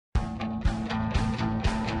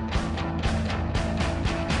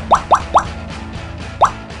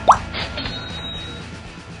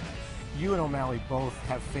you and O'Malley both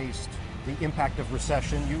have faced the impact of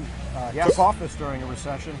recession. You Yes. took office during a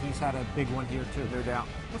recession. He's had a big one here too. No doubt.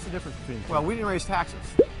 What's the difference between the two? Well, we didn't raise taxes.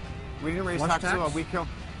 We didn't raise Lunch taxes. tax? We killed.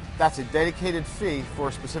 That's a dedicated fee for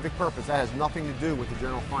a specific purpose. That has nothing to do with the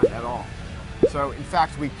general fund at all. So, in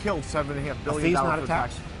fact, we killed $7.5 billion. fee's not a for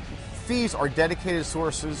tax? Fees are dedicated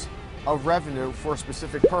sources of revenue for a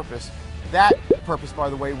specific purpose. That purpose, by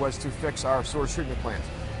the way, was to fix our sewer treatment plants.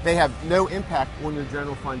 They have no impact on your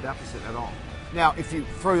general fund deficit at all. Now, if you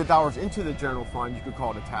throw the dollars into the general fund, you could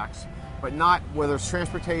call it a tax, but not whether it's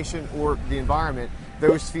transportation or the environment.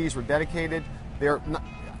 Those fees were dedicated. They're not,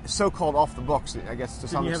 so-called off the books, I guess, to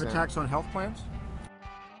some Didn't you extent. have a tax on health plans?